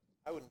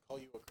I wouldn't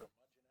call you a curmudgeon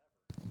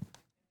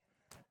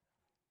ever.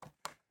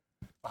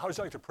 How would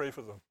you like to pray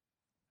for them?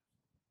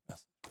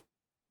 Yes.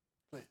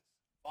 Please.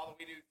 Father,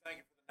 we do thank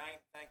you for the night.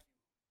 Thank you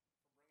for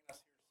bringing us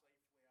here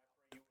safely. I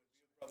pray you would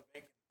be with Brother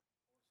Bacon as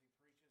he preaches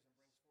and brings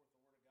forth the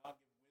word of God.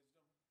 Give him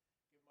wisdom,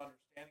 give him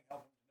understanding,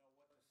 help him to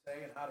know what to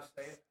say and how to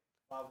say it.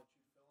 Father,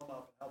 that you fill him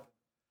up and help him,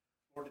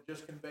 Lord, to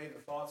just convey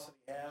the thoughts that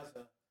he has.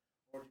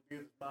 Lord, to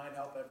be with his mind,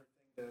 help everything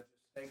to just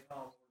stay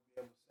calm, Lord, to be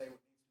able to say what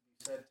needs to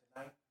be said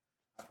tonight.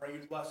 I pray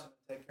you bless him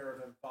and take care of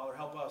him. Father,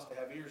 help us to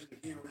have ears to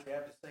hear what you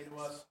have to say to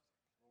us.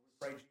 Lord, we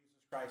pray Jesus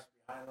Christ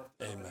be high and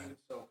lifted up. Amen. Even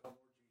so, come,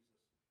 Lord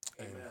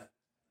Jesus. Amen.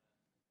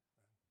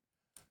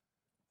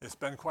 It's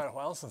been quite a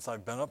while since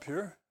I've been up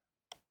here.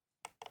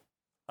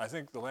 I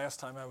think the last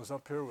time I was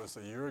up here was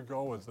a year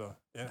ago with the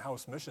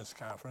in-house missions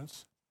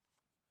conference.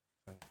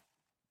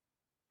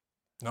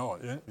 No,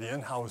 the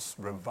in-house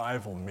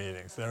revival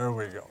meetings. There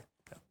we go.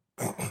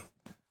 Yeah.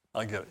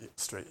 I'll get it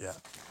straight, yeah.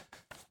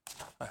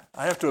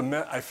 I have to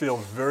admit, I feel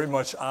very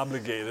much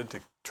obligated to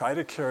try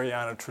to carry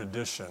on a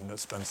tradition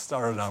that's been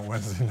started on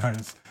Wednesday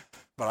nights.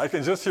 But I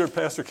can just hear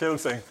Pastor Caleb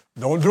saying,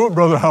 "Don't do it,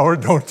 Brother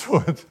Howard, don't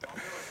do it."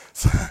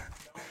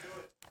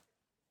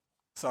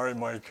 Sorry,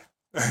 Mike.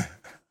 I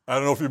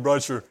don't know if you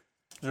brought your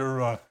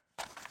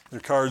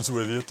cards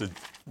with you,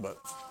 but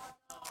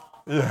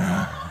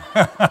yeah.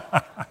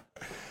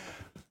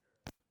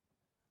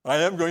 I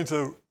am going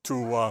to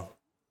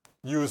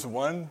use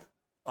one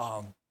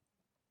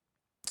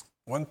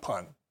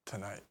pun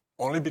tonight,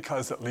 only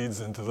because it leads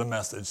into the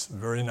message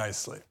very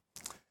nicely.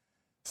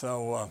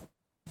 So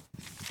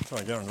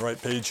I get on the right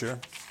page here.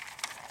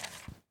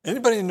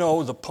 Anybody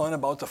know the pun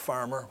about the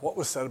farmer? What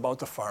was said about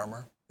the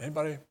farmer?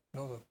 Anybody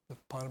know the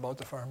pun about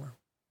the farmer?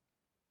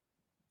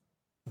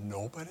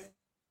 Nobody?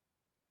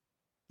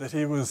 That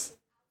he was...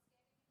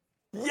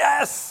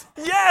 Yes!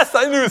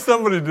 I knew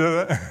somebody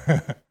did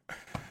it.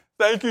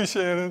 Thank you,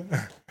 Shannon.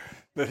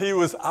 That he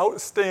was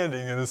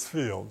outstanding in his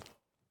field.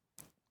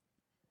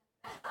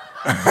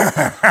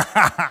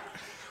 I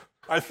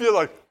feel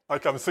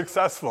like I'm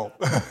successful.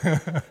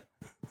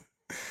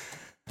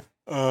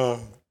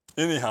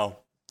 Anyhow,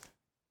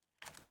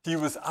 he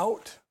was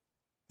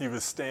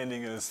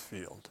standing in his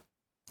field.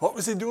 What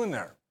was he doing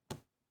there?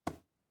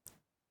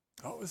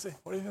 What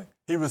do you think?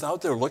 He was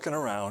out there looking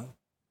around.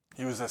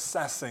 He was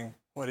assessing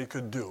what he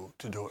could do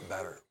to do it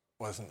better,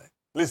 wasn't he?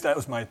 At least that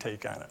was my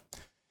take on it.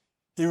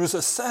 He was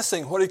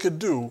assessing what he could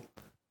do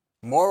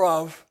more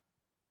of,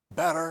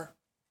 better,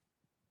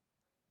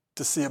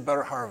 to see a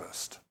better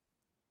harvest.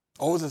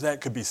 Oh,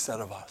 that could be said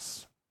of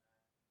us.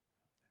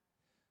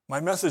 My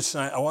message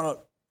tonight, I want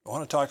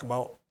to talk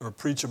about or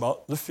preach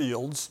about the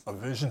fields, a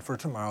vision for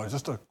tomorrow.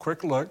 Just a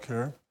quick look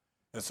here.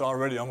 It's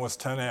already almost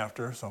 10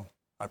 after, so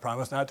I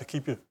promise not to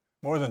keep you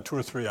more than 2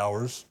 or 3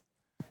 hours.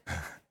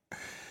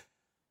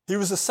 He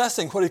was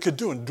assessing what he could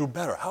do and do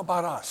better. How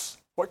about us?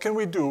 What can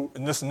we do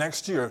in this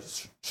next year?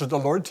 Should the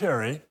Lord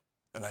tarry,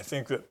 and I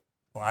think that,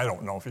 well, I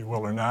don't know if he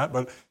will or not,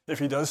 but if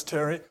he does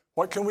tarry,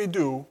 what can we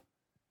do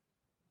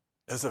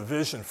as a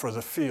vision for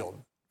the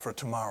field for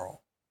tomorrow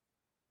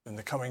in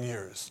the coming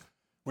years?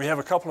 We have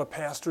a couple of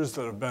pastors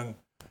that have been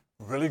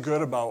really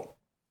good about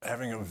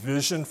having a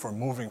vision for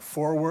moving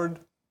forward,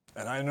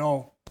 and I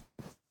know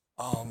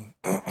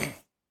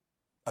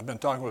I've been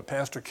talking with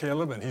Pastor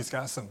Caleb, and he's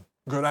got some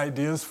good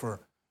ideas for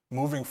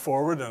moving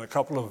forward in a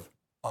couple of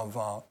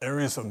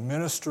areas of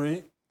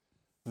ministry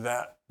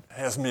that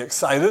has me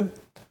excited.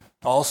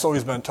 Also,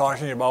 he's been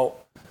talking about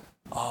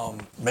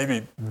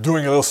maybe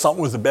doing a little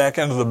something with the back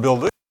end of the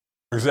building.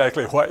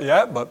 Exactly what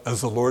yet, but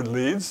as the Lord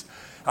leads.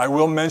 I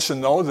will mention,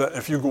 though, that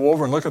if you go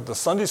over and look at the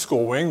Sunday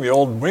school wing, the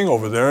old wing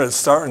over there, it's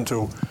starting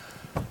to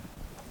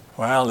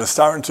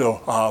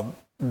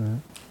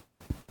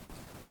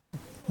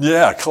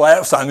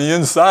collapse on the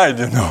inside,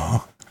 you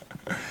know.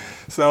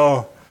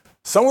 So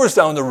somewhere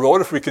down the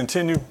road, if we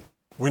continue,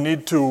 we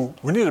need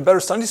a better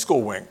Sunday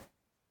school wing.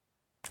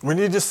 We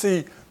need to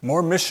see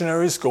more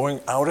missionaries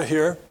going out of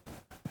here.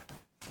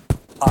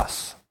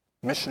 Us,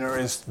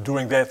 missionaries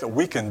doing that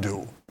we can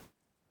do.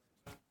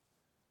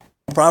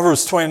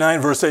 Proverbs 29,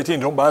 verse 18,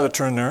 don't bother to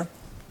turn there.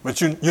 But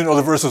you know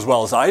the verse as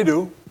well as I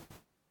do.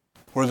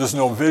 Where there's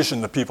no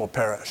vision, the people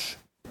perish.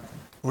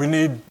 We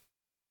need to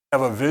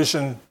have a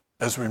vision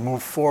as we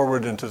move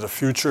forward into the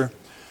future.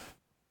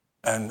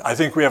 And I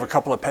think we have a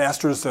couple of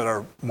pastors that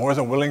are more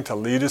than willing to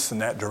lead us in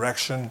that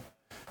direction.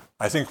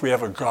 I think we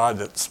have a God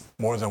that's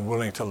more than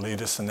willing to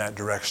lead us in that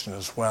direction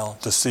as well,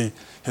 to see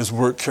his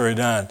work carried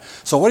on.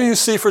 So what do you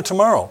see for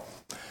tomorrow?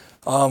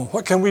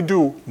 What can we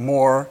do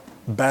more,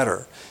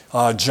 better?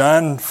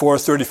 John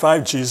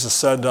 4:35, Jesus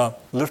said,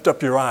 lift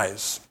up your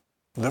eyes.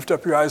 Lift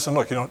up your eyes and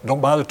look.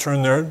 Don't bother to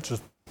turn there.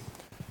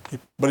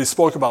 But he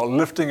spoke about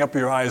lifting up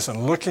your eyes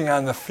and looking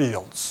on the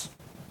fields,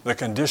 the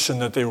condition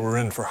that they were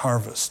in for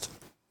harvest.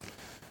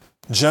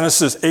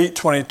 Genesis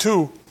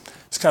 8:22,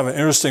 it's kind of an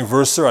interesting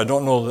verse there. I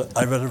don't know that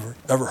I've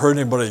ever heard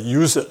anybody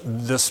use it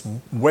this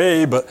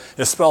way, but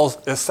it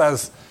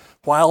says,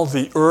 while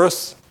the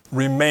earth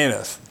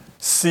remaineth,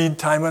 seed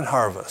time and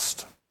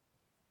harvest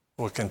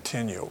will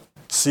continue.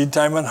 Seed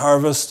time and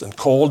harvest, and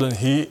cold and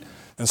heat,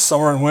 and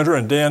summer and winter,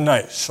 and day and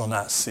night shall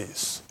not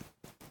cease.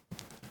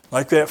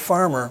 Like that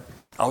farmer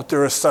out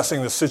there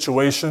assessing the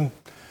situation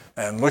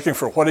and looking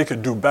for what he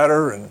could do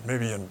better and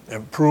maybe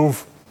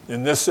improve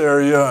in this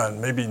area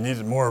and maybe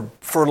needed more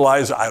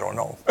fertilizer, I don't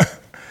know.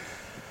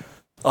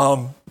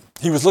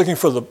 He was looking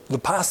for the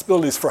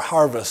possibilities for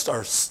harvest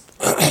are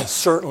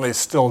certainly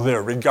still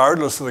there,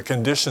 regardless of the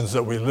conditions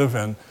that we live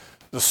in,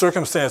 the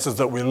circumstances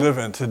that we live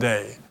in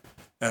today.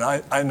 And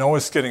I know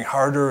it's getting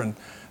harder. And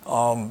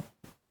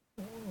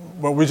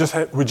well, we just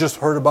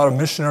heard about a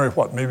missionary.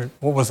 Maybe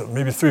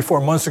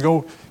 3-4 months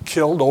ago,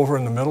 killed over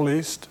in the Middle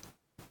East.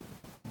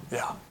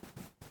 Yeah,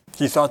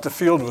 he thought the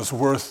field was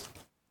worth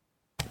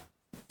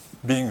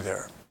being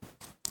there.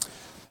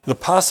 The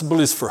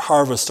possibilities for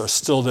harvest are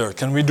still there.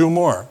 Can we do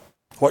more?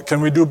 What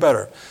can we do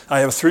better? I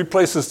have 3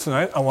 places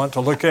tonight I want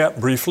to look at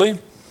briefly,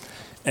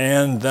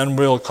 and then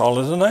we'll call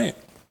it a night.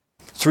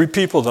 3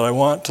 people that I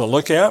want to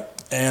look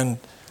at and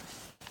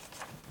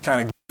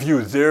kind of give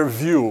you their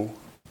view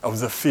of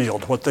the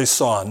field, what they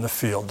saw in the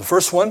field. The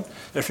first one,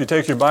 if you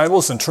take your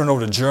Bibles and turn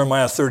over to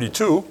Jeremiah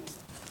 32.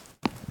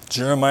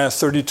 Jeremiah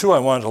 32, I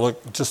wanted to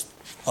look just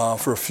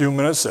for a few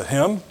minutes at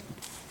him.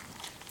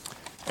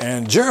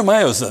 And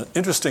Jeremiah was an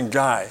interesting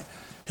guy.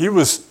 He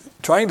was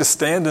trying to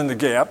stand in the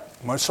gap,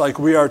 much like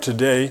we are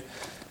today.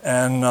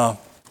 And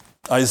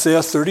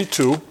Isaiah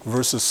 32,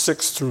 verses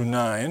 6 through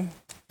 9,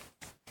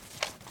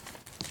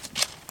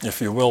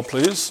 if you will,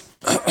 please.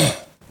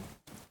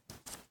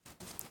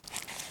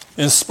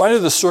 In spite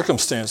of the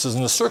circumstances,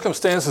 and the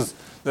circumstances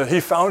that he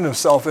found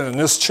himself in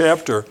this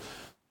chapter,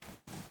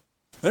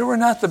 they were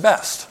not the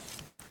best.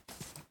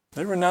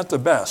 They were not the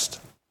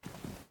best.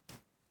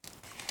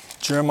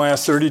 Jeremiah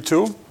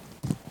 32,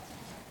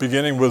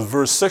 beginning with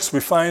verse 6,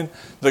 we find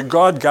that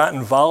God got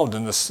involved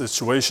in this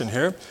situation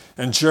here.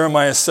 And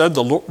Jeremiah said,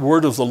 "The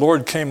word of the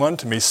Lord came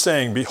unto me,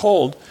 saying,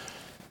 Behold,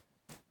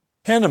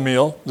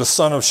 Hanameel, the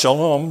son of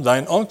Shallum,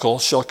 thine uncle,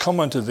 shall come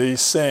unto thee,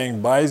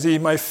 saying, Buy thee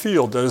my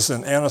field that is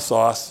in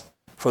Anathoth,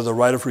 for the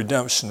right of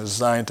redemption is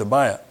thine to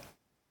buy it."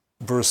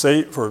 Verse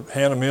 8, "For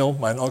Hanameel,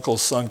 mine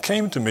uncle's son,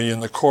 came to me in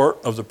the court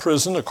of the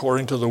prison,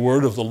 according to the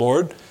word of the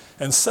Lord,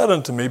 and said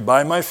unto me,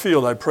 Buy my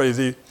field, I pray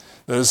thee,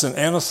 that is in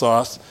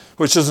Anathoth,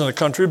 which is in the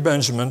country of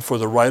Benjamin, for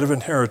the right of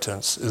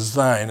inheritance is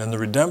thine, and the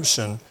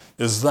redemption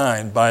is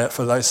thine, buy it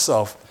for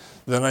thyself.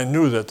 Then I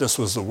knew that this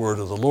was the word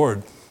of the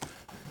Lord."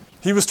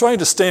 He was trying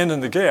to stand in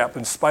the gap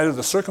in spite of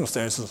the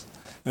circumstances.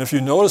 And if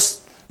you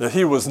notice that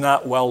he was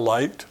not well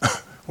liked,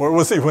 where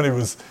was he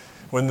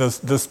when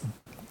this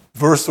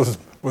verse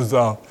was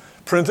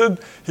printed?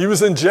 He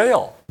was in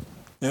jail,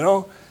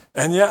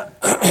 and yet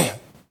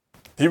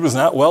he was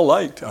not well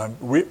liked.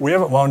 We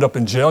haven't wound up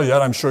in jail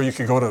yet. I'm sure you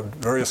could go to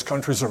various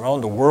countries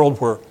around the world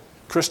where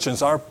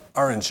Christians are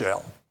in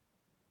jail.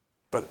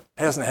 But it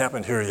hasn't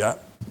happened here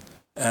yet.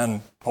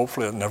 And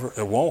hopefully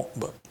it won't.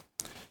 But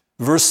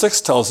verse 6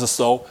 tells us,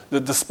 though,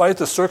 that despite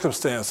the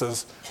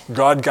circumstances,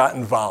 God got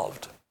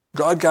involved.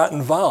 God got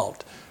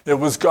involved. It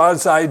was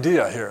God's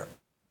idea here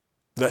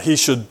that he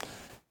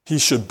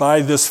should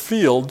buy this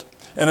field.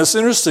 And it's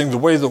interesting the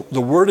way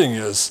the wording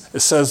is. It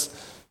says,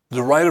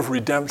 the right of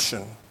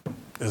redemption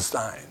is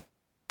thine.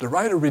 The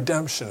right of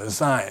redemption is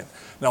thine.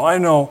 Now, I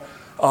know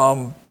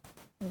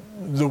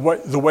the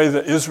way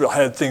that Israel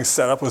had things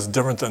set up was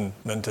different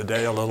than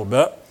today a little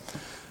bit.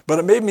 But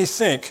it made me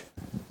think,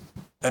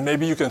 and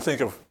maybe you can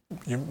think of,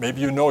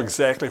 maybe you know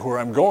exactly where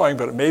I'm going,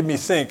 but it made me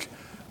think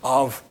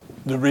of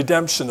the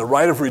redemption, the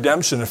right of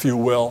redemption, if you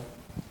will,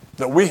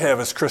 that we have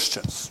as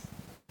Christians.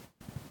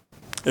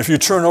 If you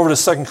turn over to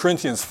 2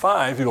 Corinthians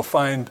 5, you'll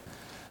find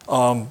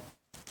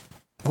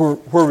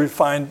where we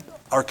find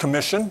our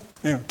commission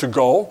to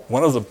go,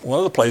 one of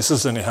the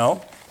places anyhow.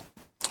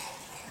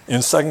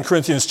 In 2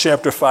 Corinthians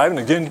chapter 5, and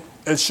again,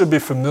 it should be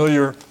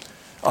familiar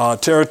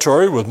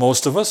territory with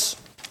most of us.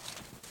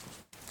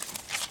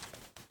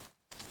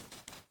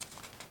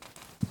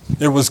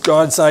 It was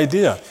God's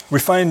idea. We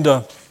find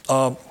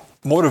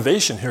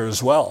motivation here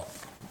as well.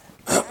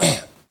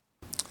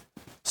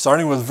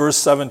 Starting with verse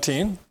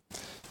 17.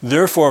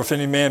 "Therefore, if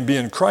any man be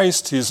in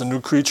Christ, he is a new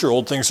creature.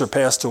 Old things are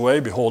passed away.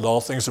 Behold, all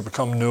things are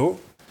become new.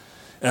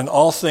 And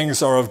all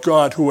things are of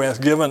God, who hath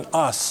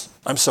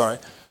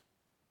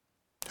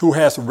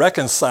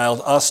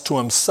reconciled us to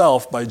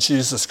himself by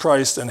Jesus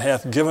Christ, and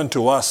hath given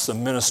to us the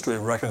ministry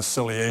of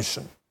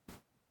reconciliation."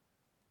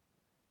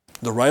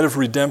 The right of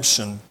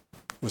redemption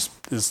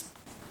is,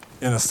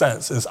 in a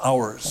sense, is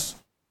ours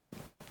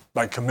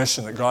by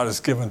commission that God has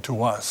given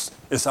to us.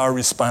 It's our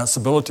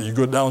responsibility. You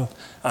go down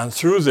on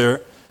through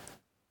there,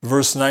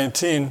 verse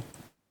 18,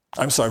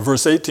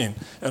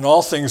 "And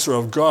all things are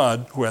of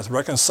God, who hath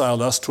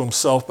reconciled us to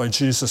himself by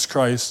Jesus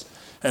Christ,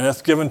 and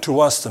hath given to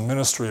us the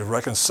ministry of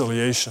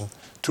reconciliation.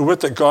 To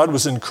wit, that God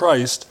was in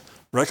Christ,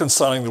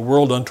 reconciling the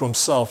world unto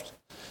himself,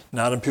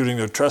 not imputing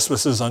their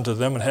trespasses unto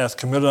them, and hath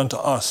committed unto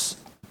us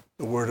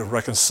the word of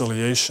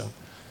reconciliation.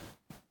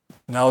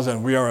 Now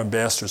then, we are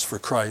ambassadors for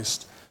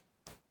Christ."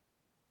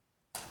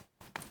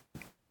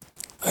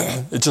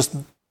 It just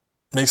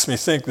makes me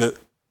think that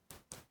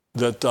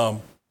that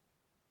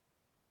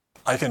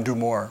I can do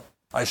more.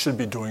 I should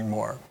be doing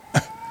more.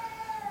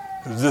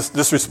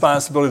 This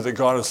responsibility that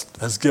God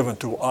has given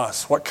to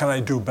us. What can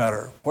I do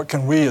better? What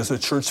can we as a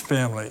church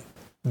family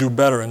do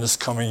better in this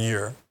coming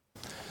year?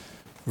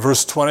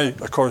 Verse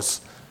 20, of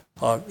course,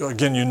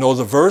 again, you know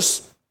the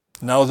verse.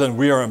 Now then,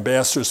 we are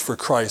ambassadors for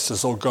Christ,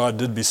 as though God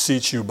did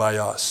beseech you by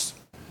us.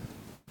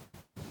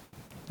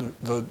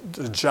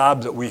 The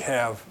job that we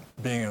have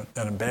being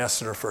an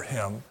ambassador for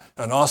him,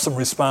 an awesome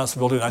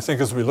responsibility. And I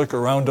think as we look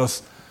around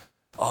us,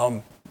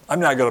 I'm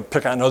not going to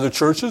pick on other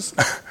churches.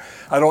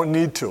 I don't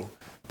need to.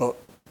 But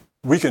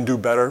we can do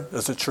better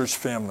as a church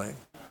family.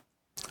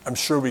 I'm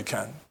sure we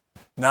can.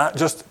 Not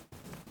just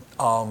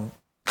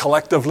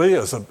collectively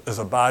as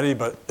a body,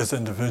 but as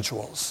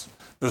individuals.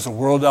 There's a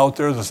world out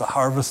there, there's a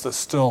harvest that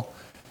still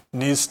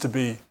needs to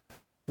be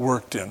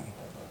worked in.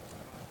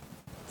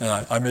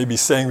 And I may be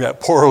saying that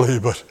poorly,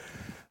 but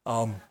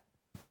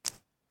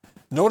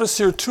notice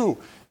here too,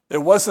 it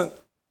wasn't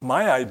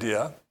my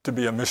idea to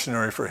be a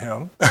missionary for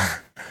him.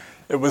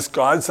 It was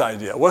God's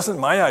idea. It wasn't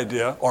my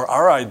idea or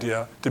our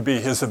idea to be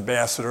his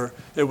ambassador.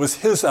 It was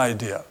his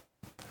idea.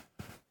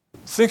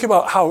 Think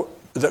about how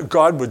that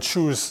God would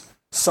choose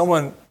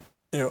someone,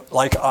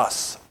 like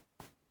us.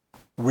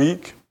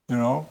 Weak,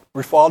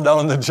 we fall down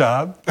on the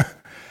job.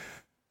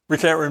 We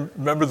can't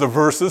remember the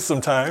verses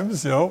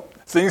sometimes,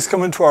 Things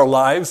come into our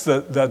lives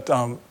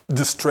that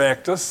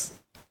distract us,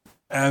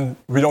 and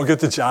we don't get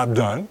the job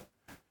done.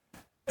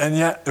 And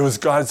yet, it was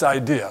God's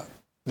idea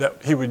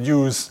that he would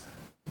use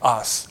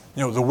us.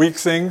 The weak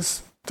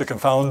things to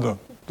confound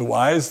the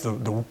wise,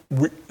 how's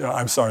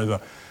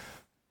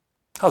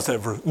that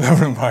verse?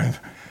 Never mind.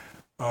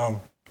 I'm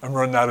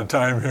running out of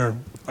time here.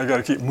 I got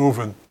to keep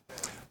moving.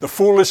 The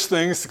foolish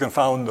things to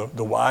confound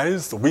the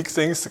wise, the weak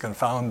things to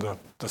confound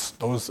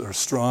those that are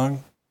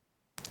strong.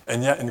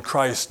 And yet in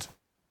Christ,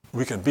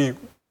 we can be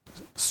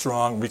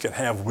strong, we can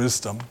have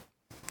wisdom.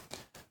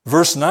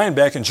 Verse 9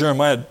 back in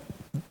Jeremiah,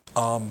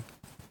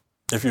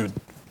 if you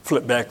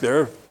flip back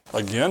there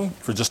again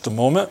for just a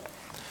moment,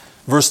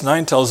 verse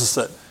 9 tells us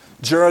that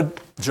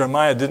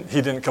Jeremiah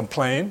didn't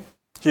complain.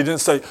 He didn't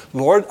say,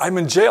 Lord, I'm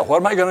in jail.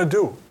 What am I going to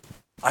do?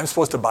 I'm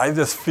supposed to buy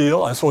this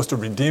field. I'm supposed to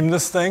redeem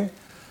this thing.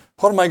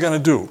 What am I going to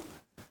do?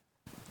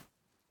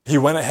 He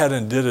went ahead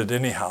and did it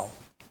anyhow.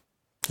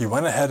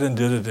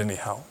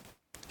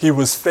 He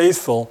was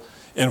faithful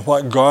in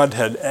what God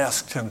had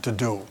asked him to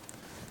do.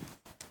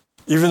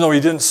 Even though he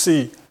didn't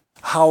see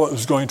how it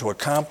was going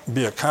to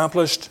be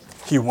accomplished,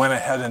 he went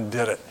ahead and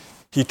did it.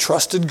 He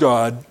trusted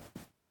God.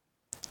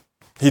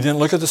 He didn't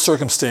look at the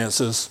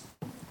circumstances,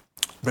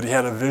 but he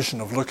had a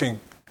vision of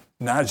looking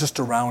not just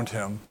around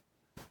him,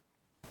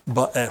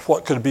 but at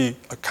what could be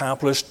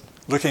accomplished,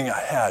 looking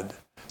ahead,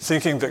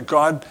 thinking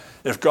that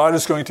if God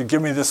is going to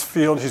give me this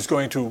field, he's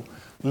going to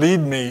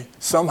lead me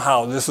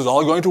somehow. This is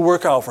all going to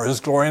work out for his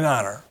glory and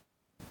honor.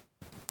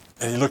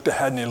 And he looked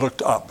ahead and he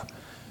looked up.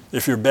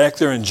 If you're back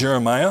there in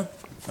Jeremiah,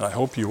 and I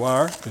hope you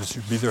are, because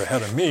you'll be there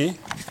ahead of me.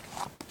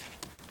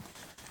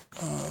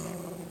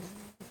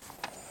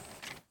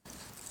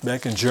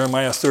 Back in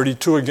Jeremiah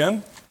 32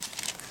 again.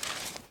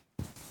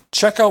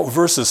 Check out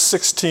verses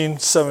 16,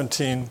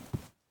 17,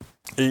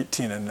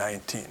 18, and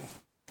 19.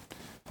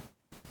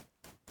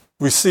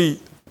 We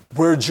see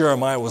where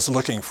Jeremiah was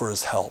looking for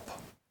his help.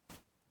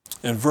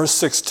 In verse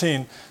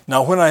 16,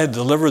 now when I had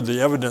delivered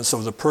the evidence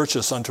of the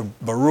purchase unto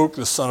Baruch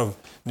the son of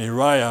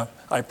Neriah,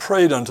 I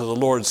prayed unto the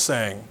Lord,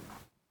 saying,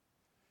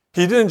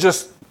 he didn't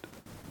just,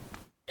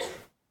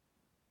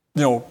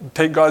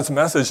 take God's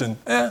message and,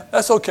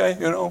 that's okay,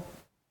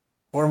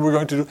 what are we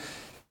going to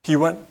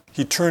do?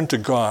 He turned to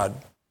God.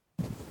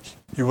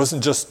 He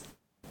wasn't just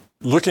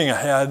looking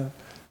ahead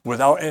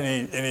without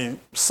any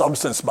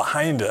substance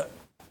behind it.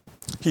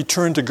 He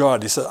turned to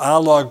God. He said,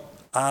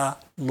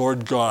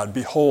 Lord God,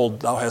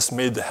 behold, thou hast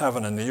made the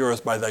heaven and the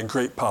earth by thy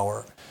great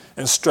power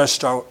and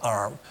stretched out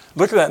arm.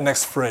 Look at that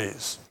next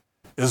phrase.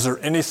 Is there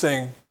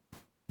anything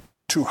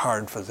too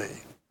hard for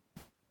thee?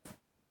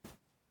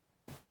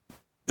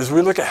 As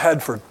we look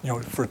ahead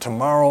for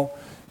tomorrow,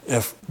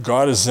 if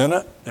God is in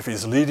it, if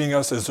he's leading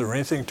us, is there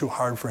anything too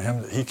hard for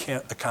him that he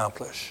can't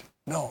accomplish?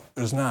 No,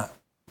 there's not.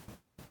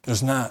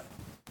 There's not.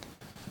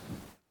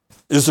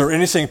 Is there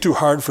anything too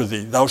hard for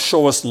thee? Thou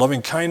showest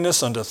loving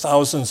kindness unto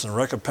thousands and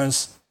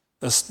recompense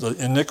the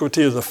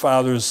iniquity of the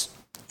fathers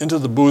into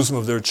the bosom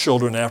of their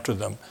children after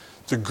them.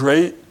 The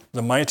great,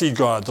 the mighty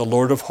God, the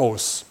Lord of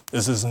hosts,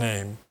 is his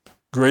name.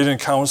 Great in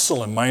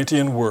counsel and mighty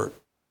in work.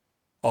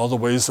 All the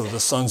ways of the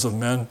sons of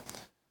men.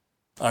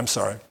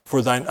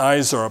 For thine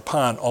eyes are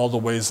upon all the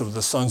ways of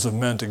the sons of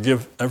men to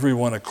give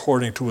everyone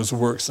according to his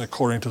works and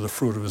according to the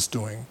fruit of his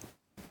doing.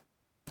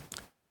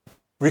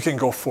 We can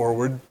go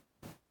forward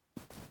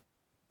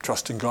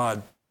trusting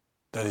God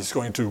that he's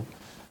going to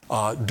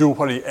do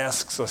what he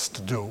asks us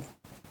to do.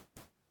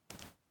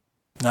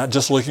 Not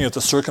just looking at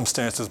the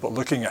circumstances, but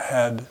looking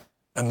ahead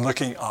and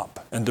looking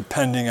up and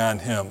depending on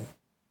him.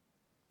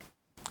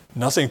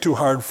 Nothing too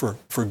hard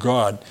for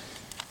God.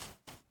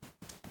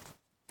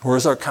 Where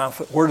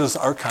does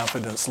our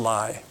confidence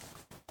lie?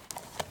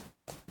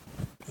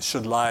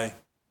 should lie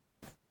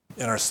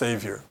in our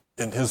Savior,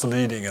 in his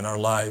leading in our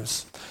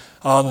lives.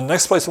 The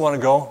next place I want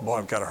to go, boy,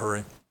 I've got to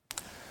hurry.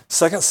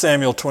 2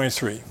 Samuel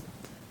 23.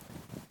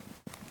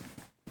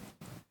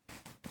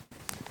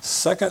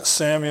 2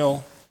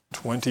 Samuel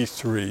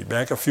 23.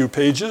 Back a few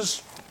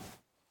pages.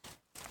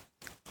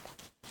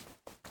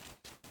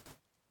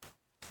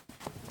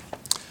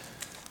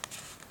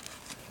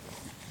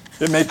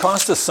 It may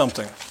cost us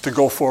something to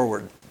go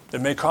forward. It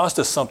may cost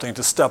us something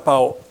to step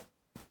out,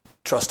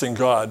 trusting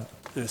God.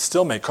 It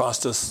still may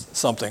cost us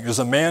something. There's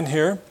a man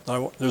here.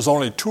 There's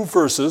only 2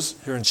 verses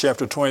here in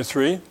chapter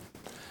 23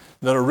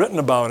 that are written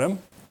about him.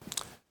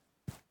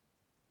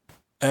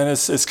 And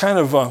it's kind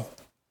of,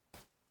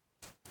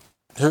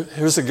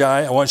 here's a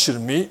guy I want you to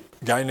meet,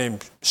 a guy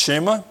named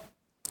Shema.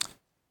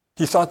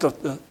 He thought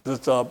that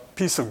the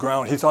piece of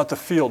ground, he thought the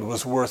field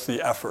was worth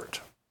the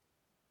effort.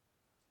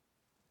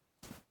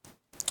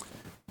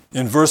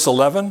 In verse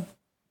 11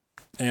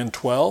 and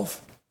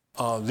 12,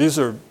 these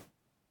are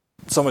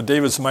some of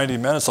David's mighty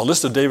men. It's a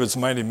list of David's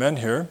mighty men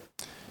here.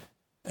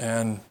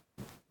 And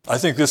I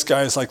think this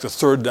guy is like the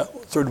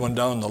third one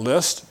down the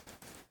list.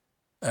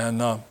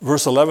 And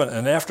verse 11,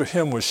 and after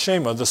him was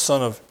Shema, the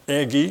son of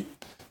Agi,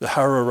 the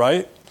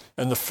Hararite,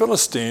 and the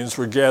Philistines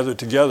were gathered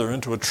together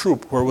into a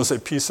troop where was a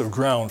piece of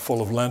ground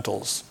full of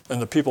lentils.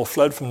 And the people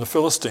fled from the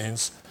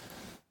Philistines,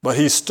 but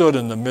he stood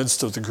in the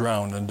midst of the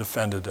ground and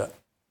defended it,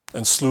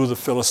 and slew the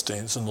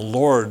Philistines, and the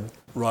Lord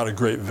wrought a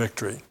great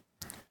victory.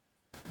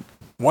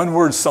 One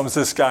word sums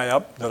this guy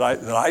up that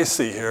I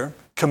see here: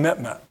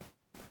 commitment.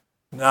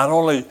 Not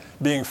only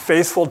being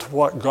faithful to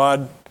what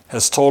God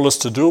has told us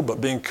to do,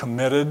 but being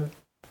committed,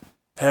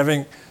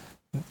 having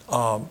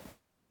a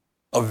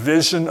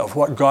vision of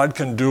what God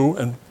can do.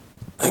 And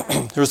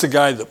here's a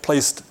guy that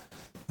placed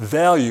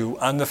value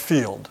on the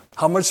field.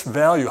 How much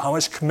value, how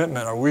much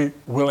commitment are we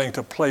willing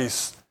to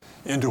place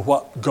into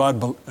what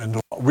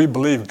we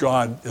believe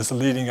God is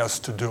leading us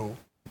to do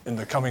in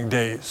the coming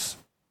days?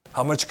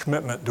 How much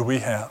commitment do we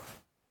have?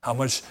 How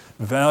much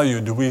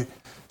value do we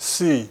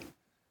see,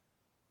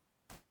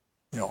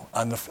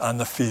 on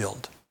the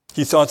field?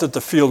 He thought that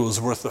the field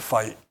was worth the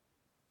fight.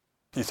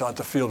 He thought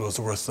the field was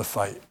worth the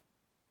fight.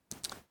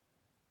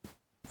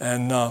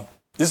 And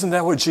isn't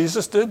that what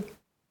Jesus did?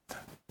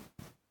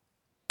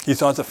 He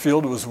thought the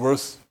field was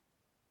worth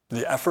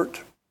the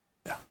effort.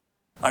 Yeah.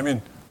 I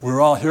mean,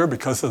 we're all here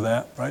because of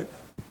that, right?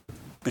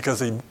 Because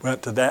he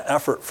went to that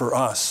effort for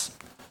us.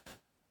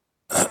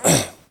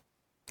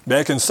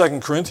 Back in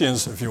 2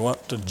 Corinthians, if you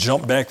want to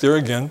jump back there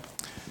again,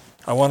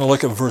 I want to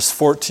look at verse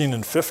 14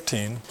 and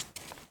 15,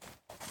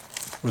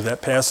 with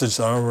that passage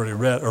I already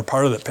read, or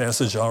part of that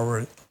passage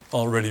I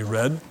already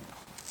read.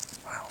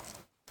 Wow.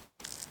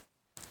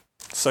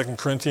 2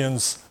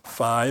 Corinthians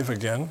 5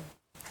 again.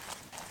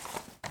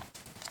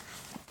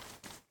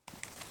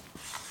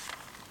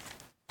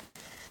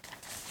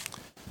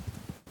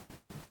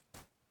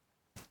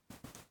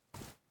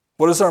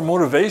 What is our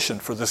motivation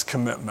for this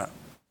commitment?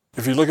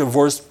 If you look at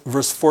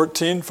verse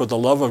 14, for the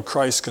love of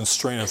Christ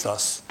constraineth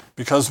us,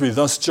 because we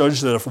thus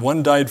judge that if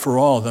one died for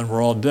all, then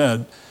we're all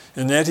dead,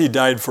 and that he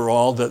died for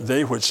all, that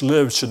they which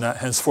live should not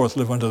henceforth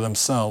live unto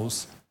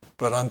themselves,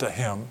 but unto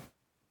him.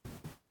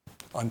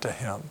 Unto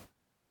him.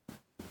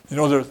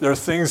 There are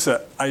things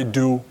that I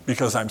do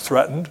because I'm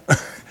threatened.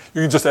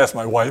 You can just ask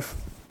my wife.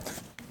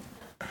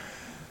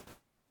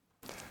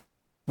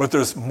 But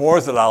there's more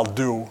that I'll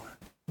do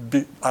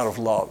out of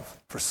love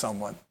for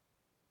someone,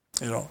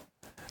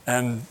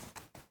 And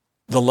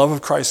the love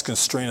of Christ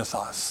constraineth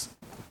us.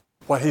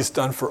 What he's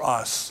done for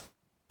us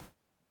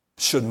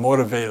should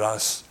motivate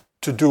us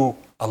to do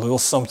a little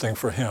something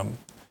for him.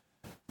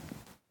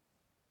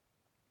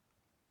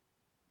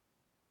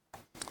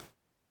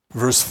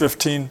 Verse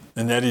 15,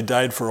 and that he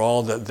died for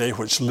all, that they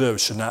which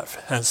live should not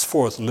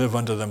henceforth live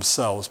unto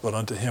themselves, but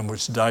unto him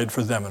which died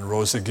for them and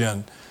rose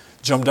again.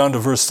 Jump down to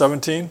verse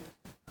 17.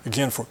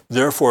 Again,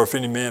 therefore, if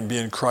any man be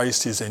in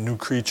Christ, he's a new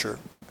creature.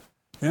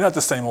 You're not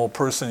the same old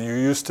person you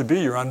used to be.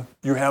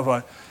 You have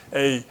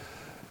a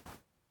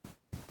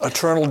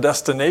eternal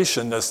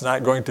destination that's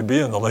not going to be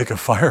in the lake of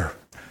fire,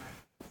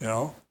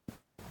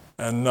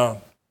 And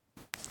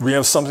we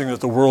have something that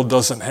the world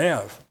doesn't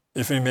have.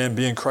 If any man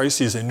be in Christ,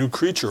 he is a new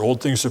creature. Old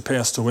things are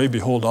passed away.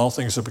 Behold, all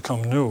things are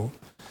become new.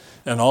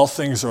 And all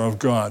things are of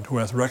God, who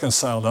hath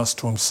reconciled us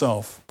to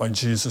himself by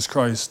Jesus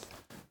Christ.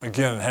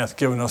 Again, hath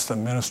given us the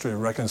ministry of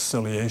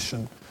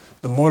reconciliation.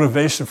 The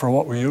motivation for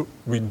what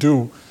we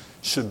do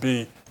should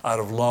be out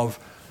of love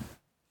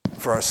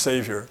for our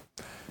Savior.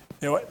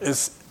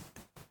 It's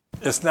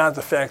not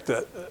the fact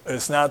that,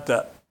 it's not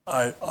that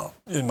I,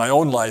 in my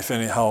own life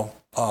anyhow,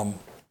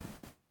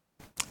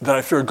 that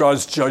I fear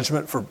God's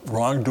judgment for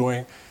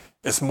wrongdoing.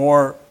 It's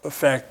more the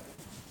fact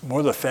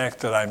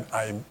that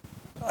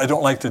I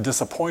don't like to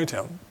disappoint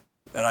him.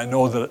 And I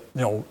know that,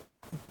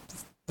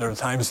 there are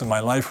times in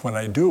my life when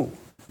I do.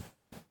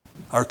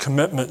 Our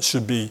commitment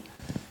should be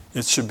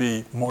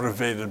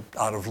motivated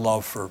out of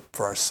love for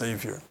our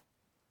Savior.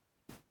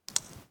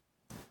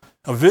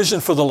 A vision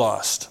for the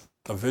lost.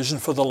 A vision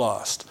for the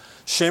lost.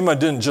 Shema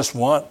didn't just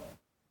want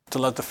to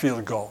let the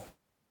field go.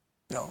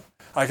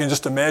 I can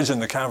just imagine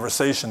the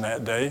conversation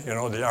that day.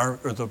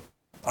 The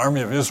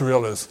army of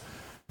Israel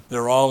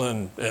they're all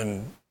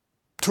in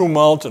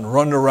tumult and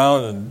running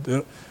around, and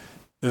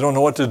they don't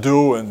know what to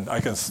do. And I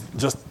can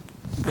just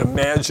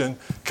imagine,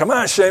 come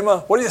on, Shema,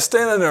 what are you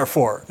standing there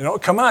for?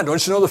 Come on,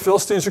 don't you know the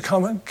Philistines are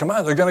coming? Come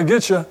on, they're going to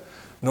get you.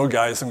 No,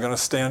 guys, I'm going to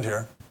stand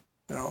here.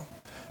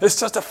 It's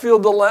just a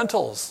field of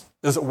lentils.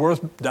 Is it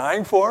worth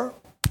dying for?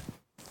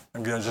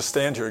 I'm going to just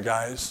stand here,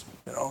 guys.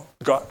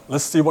 God,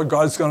 let's see what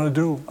God's going to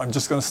do. I'm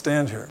just going to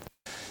stand here.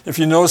 If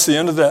you notice the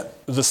end of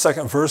the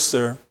second verse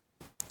there,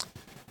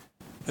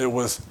 it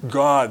was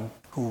God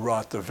who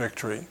wrought the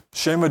victory.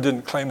 Shema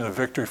didn't claim the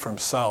victory for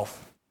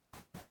himself.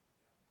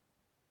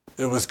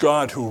 It was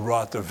God who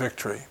wrought the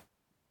victory.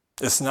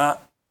 It's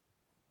not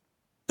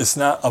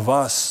of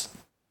us.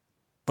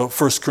 But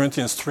 1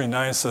 Corinthians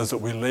 3:9 says that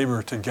we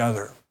labor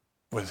together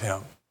with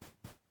him.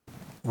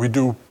 We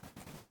do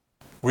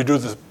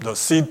the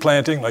seed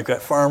planting like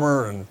that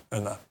farmer and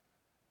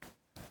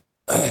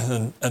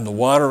the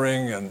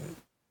watering and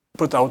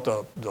put out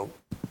the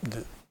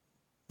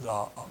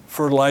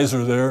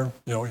fertilizer there.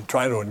 We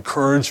try to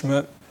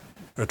encouragement.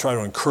 We try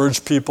to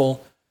encourage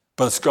people,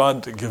 but it's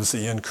God that gives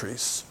the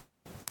increase.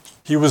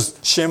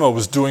 Shema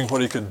was doing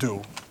what he could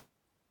do.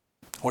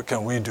 What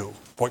can we do?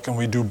 What can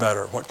we do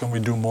better? What can we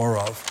do more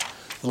of?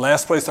 The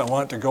last place I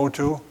want to go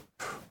to,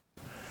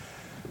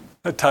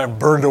 that time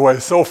burned away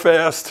so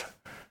fast.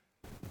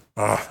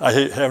 I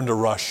hate having to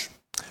rush.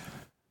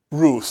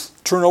 Ruth.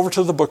 Turn over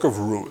to the book of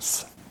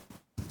Ruth.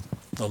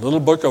 The little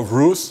book of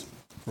Ruth,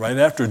 right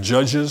after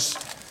Judges.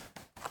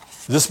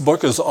 This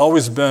book has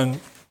always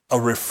been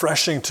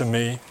refreshing to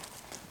me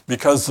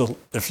because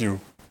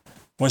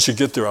once you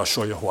get there, I'll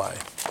show you why.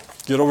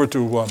 Get over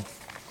to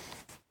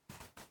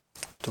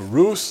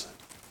Ruth.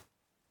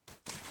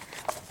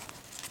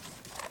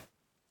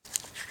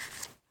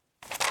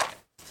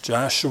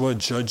 Joshua,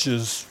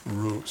 Judges,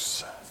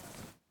 Ruth.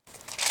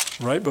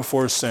 Right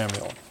before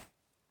Samuel.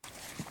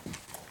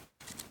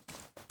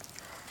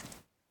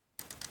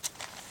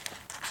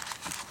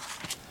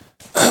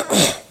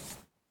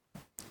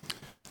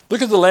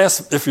 Look at the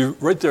last, if you're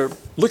right there,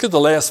 look at the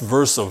last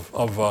verse of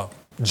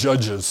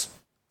Judges.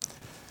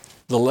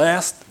 The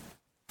last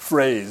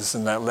phrase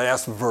in that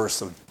last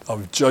verse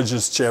of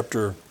Judges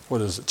chapter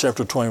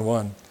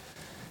 21.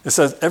 It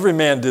says, every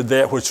man did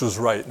that which was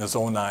right in his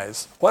own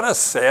eyes. What a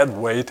sad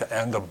way to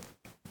end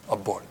a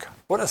book.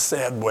 What a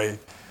sad way.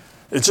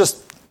 It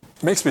just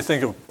makes me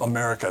think of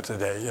America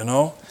today,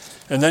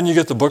 And then you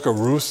get the book of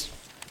Ruth,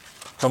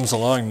 comes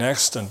along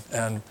next,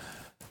 and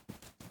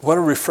what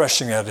a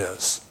refreshing that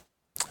is.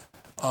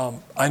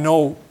 I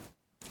know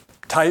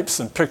types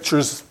and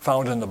pictures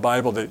found in the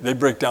Bible, they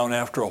break down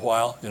after a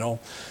while,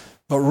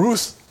 But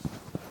Ruth,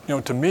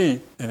 to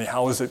me,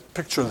 anyhow, is a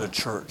picture of the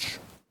church.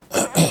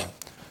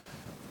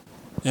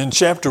 In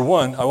chapter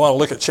 1, I want to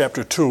look at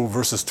chapter 2,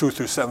 verses 2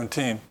 through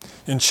 17.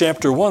 In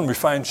chapter 1, we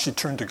find she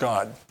turned to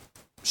God.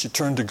 She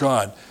turned to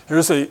God.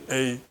 Here's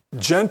a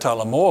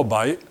Gentile, a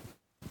Moabite,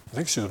 I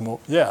think she was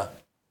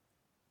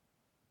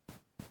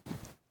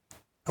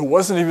who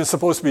wasn't even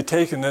supposed to be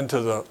taken into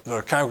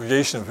the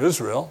congregation of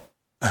Israel.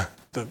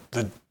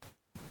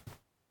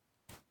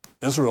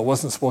 Israel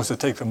wasn't supposed to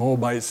take the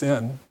Moabites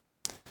in.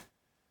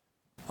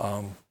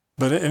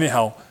 But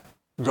anyhow,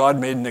 God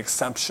made an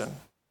exception.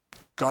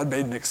 God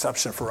made an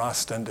exception for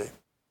us, didn't he?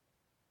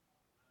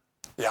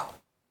 Yeah.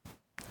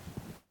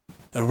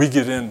 And we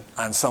get in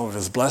on some of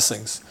his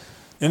blessings.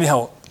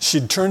 Anyhow, she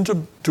turned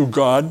to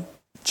God,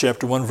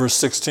 chapter 1, verse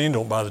 16.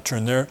 Don't bother to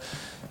turn there.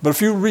 But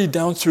if you read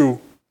down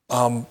through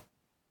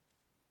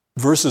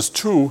verses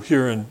 2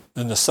 here in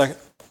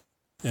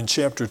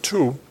chapter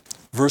 2,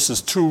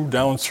 verses 2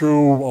 down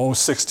through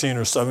 16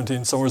 or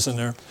 17, somewhere in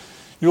there,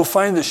 you'll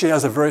find that she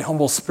has a very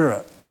humble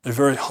spirit, a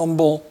very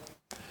humble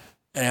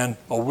and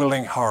a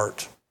willing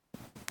heart.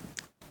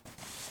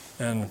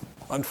 And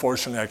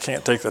unfortunately, I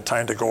can't take the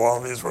time to go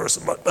all these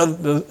verses, but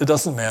it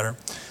doesn't matter.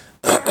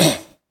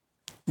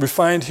 We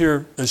find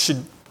here that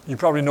you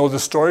probably know the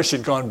story,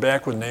 she'd gone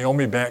back with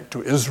Naomi back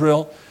to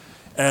Israel,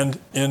 and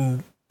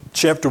in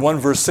chapter 1,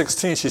 verse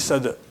 16, she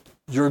said that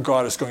your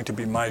God is going to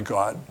be my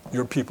God,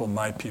 your people,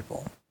 my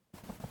people.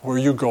 Where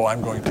you go,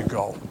 I'm going to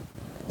go.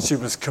 She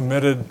was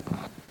committed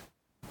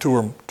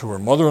to her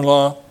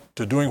mother-in-law,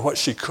 to doing what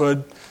she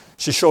could.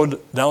 She showed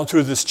down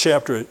through this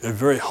chapter a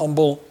very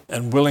humble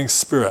and willing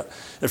spirit.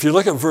 If you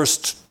look at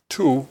verse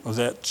 2 of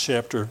that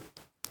chapter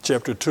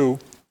 2,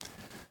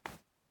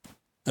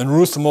 and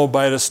Ruth the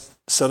Moabitess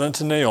said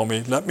unto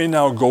Naomi, let me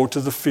now go to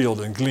the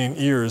field and glean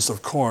ears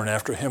of corn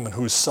after him in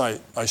whose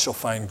sight I shall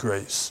find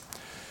grace.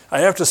 I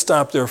have to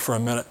stop there for a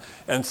minute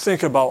and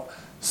think about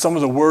some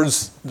of the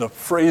words, the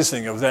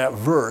phrasing of that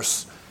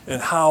verse,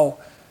 and how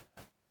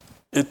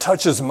it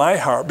touches my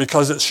heart,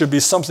 because it should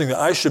be something that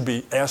I should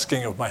be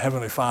asking of my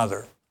Heavenly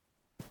Father.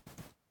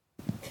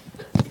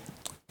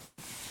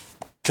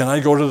 Can I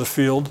go to the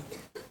field?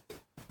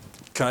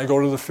 Can I go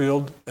to the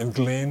field and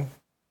glean?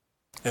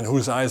 In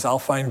whose eyes I'll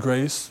find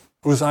grace?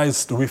 Whose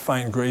eyes do we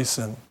find grace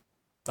in?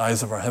 The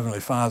eyes of our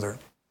Heavenly Father.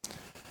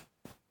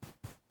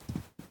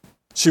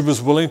 She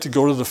was willing to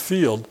go to the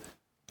field.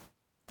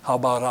 How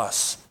about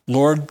us?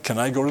 Lord, can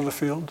I go to the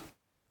field?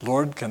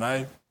 Lord, can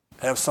I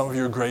have some of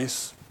your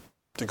grace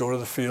to go to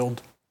the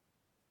field?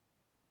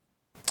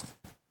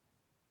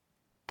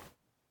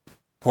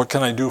 What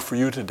can I do for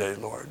you today,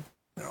 Lord?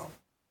 You know,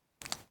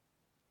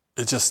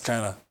 it just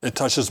it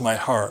touches my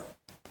heart.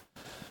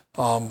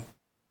 God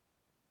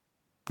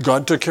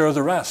took care of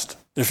the rest.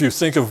 If you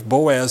think of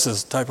Boaz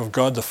as type of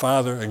God the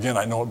Father, again,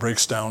 I know it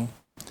breaks down.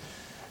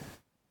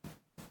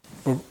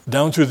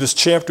 Down through this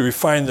chapter, we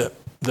find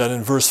that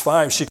in verse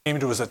 5, she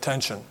came to his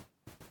attention.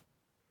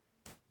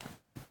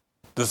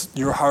 Does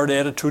your hard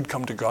attitude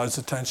come to God's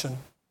attention?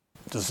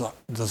 Does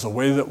the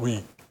way that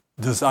we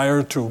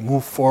desire to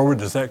move forward,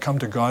 does that come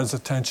to God's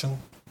attention?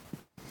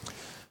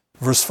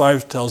 Verse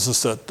 5 tells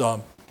us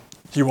that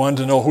he wanted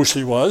to know who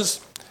she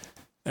was,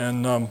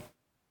 and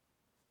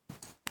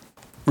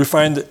we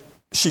find that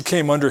she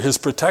came under his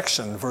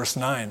protection, verse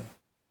 9.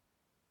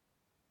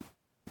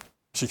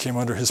 She came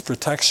under his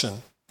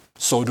protection.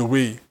 So do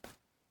we.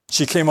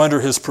 She came under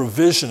his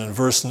provision in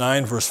verse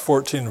 9, verse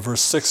 14, and verse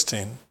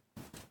 16.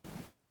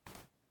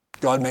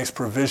 God makes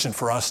provision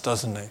for us,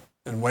 doesn't he?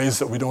 In ways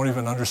that we don't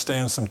even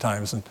understand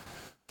sometimes. And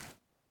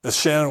as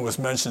Shannon was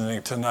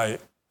mentioning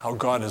tonight, how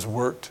God has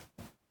worked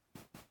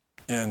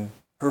in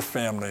her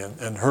family and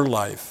in her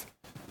life.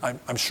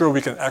 I'm sure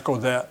we can echo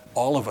that.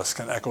 All of us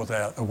can echo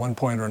that at one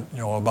point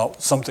or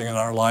about something in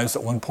our lives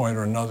at one point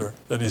or another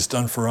that he's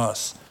done for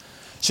us.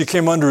 She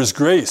came under his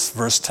grace,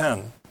 verse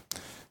 10.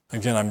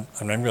 Again,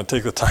 I'm not going to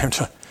take the time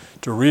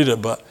to read it,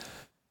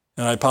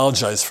 and I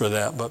apologize for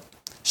that, but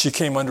she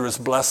came under his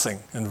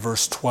blessing in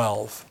verse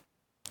 12.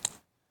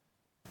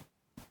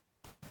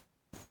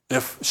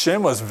 If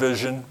Shema's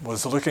vision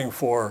was looking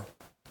for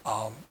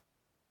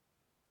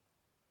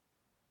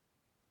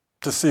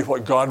to see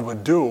what God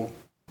would do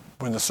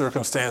when the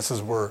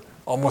circumstances were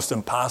almost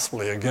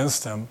impossibly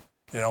against him,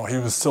 he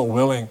was still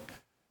willing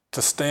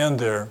to stand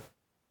there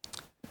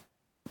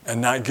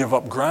and not give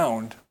up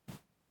ground.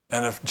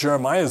 And if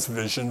Jeremiah's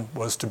vision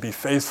was to be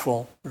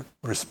faithful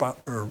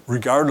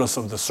regardless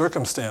of the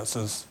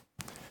circumstances,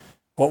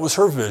 what was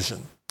her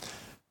vision?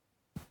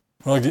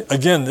 Well,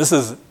 again, this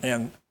is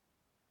an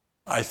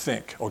I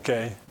think,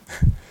 okay?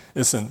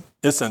 It's an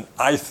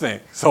I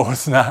think, so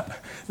it's not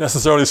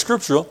necessarily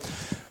scriptural.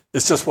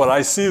 It's just what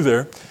I see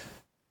there.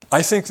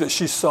 I think that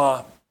she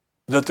saw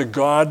that the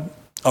God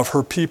of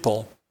her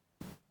people,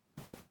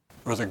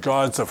 or the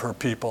gods of her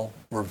people,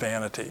 were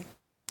vanity.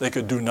 They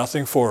could do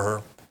nothing for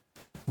her.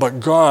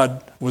 But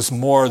God was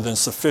more than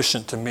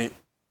sufficient to meet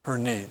her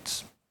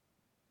needs.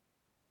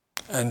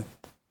 And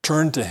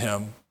turned to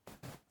him,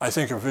 I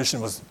think her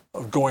vision was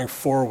of going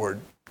forward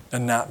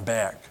and not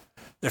back.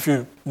 If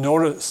you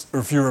notice, or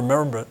if you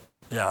remember,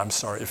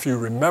 if you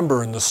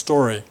remember in the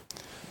story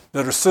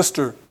that her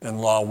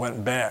sister-in-law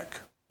went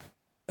back,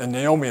 and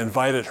Naomi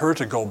invited her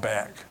to go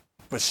back,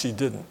 but she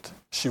didn't.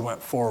 She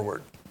went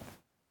forward.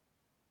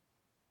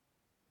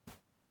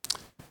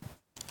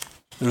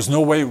 There's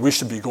no way we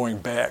should be going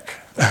back,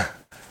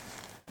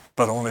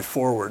 but only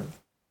forward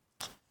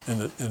in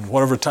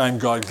whatever time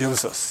God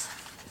gives us,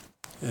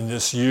 in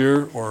this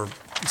year or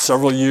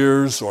several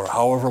years or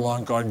however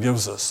long God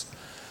gives us.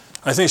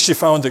 I think she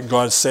found that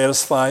God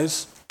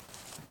satisfies.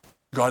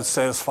 God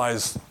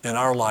satisfies in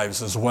our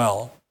lives as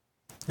well.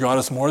 God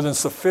is more than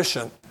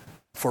sufficient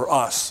for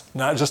us,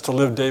 not just to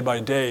live day by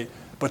day,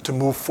 but to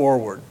move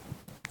forward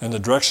in the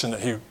direction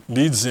that he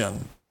leads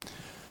in.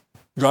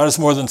 God is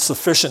more than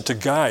sufficient to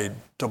guide,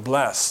 to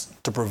bless,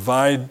 to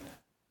provide,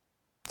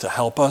 to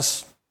help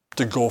us,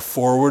 to go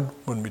forward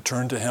when we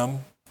turn to him,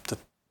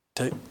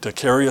 to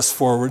carry us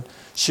forward.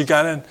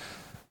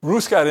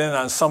 Ruth got in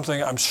on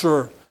something I'm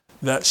sure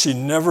that she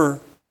never,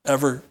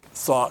 ever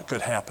thought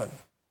could happen.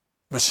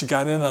 But she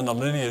got in on the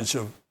lineage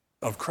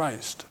of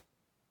Christ.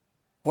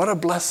 What a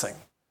blessing.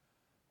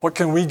 What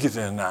can we get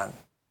in on?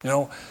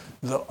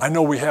 I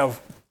know we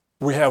have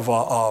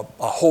a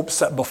hope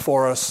set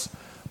before us,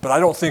 but I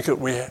don't think that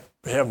we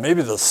have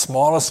maybe the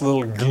smallest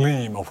little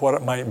gleam of what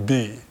it might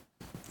be,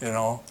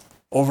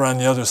 over on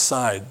the other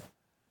side.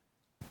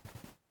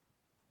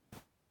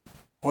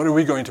 What are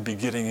we going to be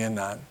getting in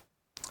on?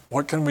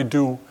 What can we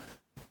do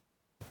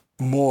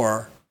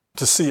more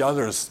to see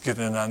others get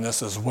in on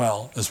this as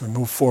well as we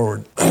move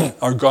forward?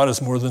 Our God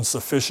is more than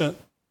sufficient.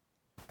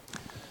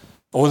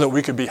 Oh, that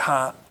we could be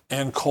hot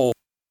and cold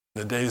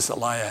in the days that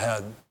lie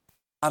ahead.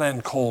 Hot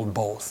and cold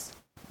both.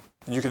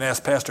 And you can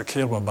ask Pastor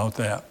Caleb about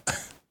that.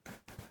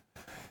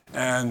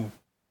 And,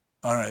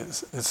 all right,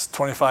 it's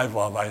 25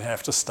 of. I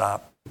have to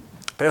stop.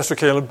 Pastor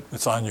Caleb,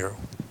 it's on you.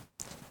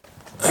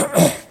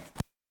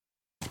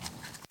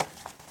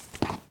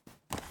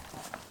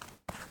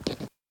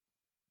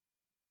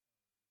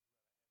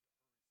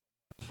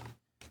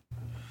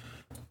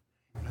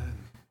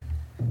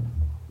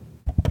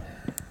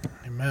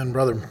 Amen,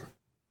 Brother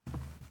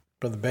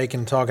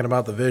Bacon talking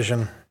about the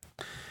vision,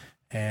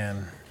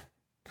 and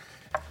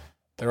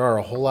there are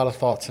a whole lot of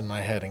thoughts in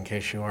my head in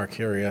case you are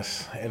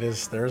curious.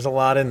 There's a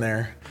lot in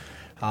there.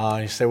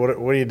 You say, what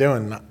are you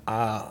doing?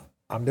 I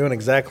I'm doing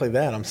exactly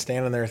that. I'm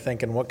standing there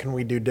thinking, what can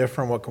we do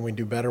different? What can we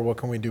do better? What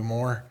can we do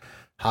more?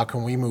 How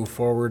can we move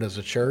forward as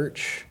a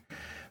church?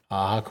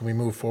 How can we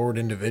move forward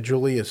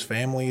individually as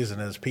families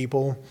and as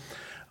people?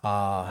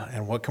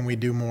 And what can we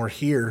do more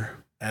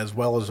here as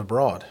well as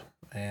abroad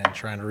and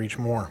trying to reach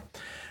more?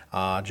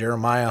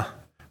 Jeremiah,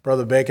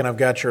 Brother Bacon, I've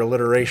got your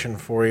alliteration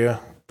for you.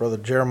 Brother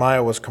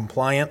Jeremiah was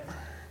compliant,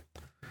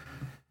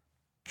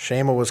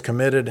 Shema was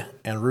committed,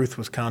 and Ruth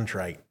was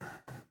contrite.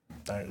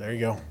 There you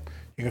go.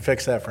 You can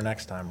fix that for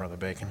next time, Brother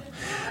Bacon.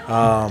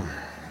 But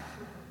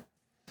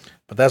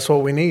that's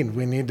what we need.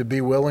 We need to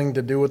be willing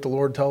to do what the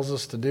Lord tells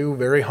us to do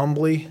very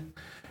humbly,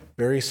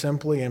 very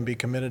simply, and be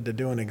committed to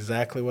doing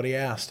exactly what He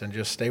asked and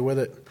just stay with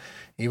it,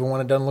 even when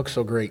it doesn't look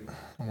so great.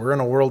 We're in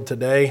a world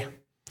today.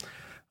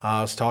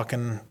 I was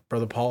talking,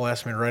 Brother Paul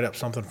asked me to write up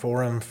something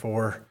for him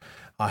for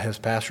his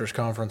pastor's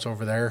conference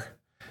over there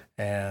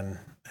and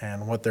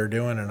what they're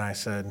doing. And I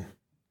said,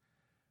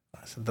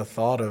 the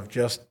thought of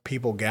just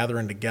people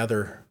gathering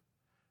together.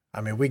 I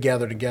mean, we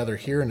gather together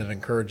here and it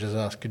encourages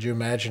us. Could you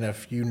imagine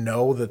if you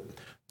know that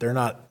they're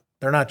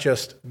not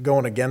just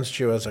going against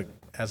you as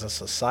a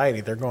society,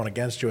 they're going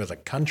against you as a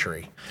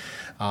country.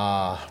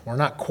 We're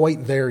not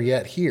quite there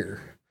yet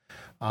here,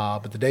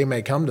 but the day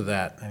may come to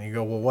that. And you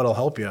go, well, what'll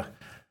help you?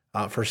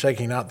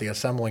 Forsaking not the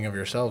assembling of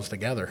yourselves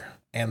together.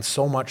 And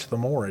so much the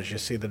more as you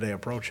see the day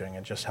approaching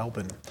and just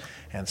helping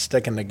and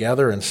sticking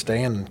together and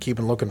staying and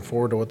keeping looking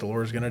forward to what the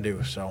Lord's going to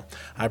do. So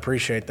I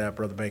appreciate that,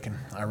 Brother Bacon.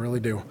 I really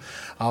do.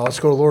 Let's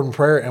go to the Lord in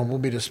prayer and we'll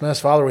be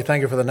dismissed. Father, we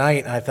thank you for the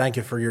night. I thank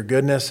you for your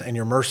goodness and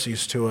your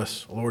mercies to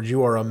us. Lord,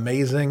 you are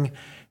amazing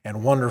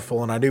and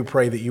wonderful. And I do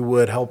pray that you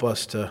would help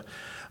us to,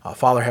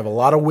 Father, have a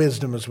lot of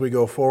wisdom as we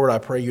go forward. I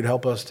pray you'd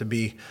help us to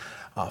be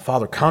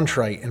Father,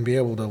 contrite and be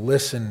able to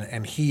listen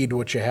and heed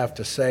what you have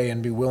to say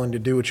and be willing to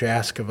do what you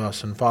ask of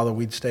us. And Father,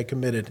 we'd stay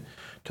committed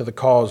to the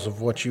cause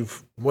of what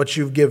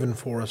you've given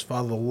for us,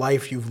 Father, the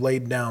life you've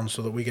laid down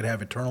so that we could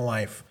have eternal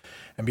life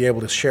and be able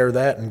to share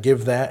that and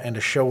give that and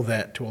to show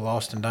that to a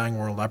lost and dying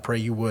world. I pray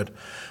you would.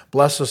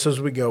 Bless us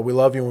as we go. We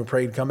love you and we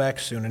pray you'd come back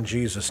soon. In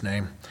Jesus'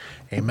 name,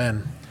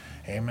 amen.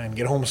 Amen.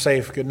 Get home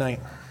safe. Good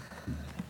night.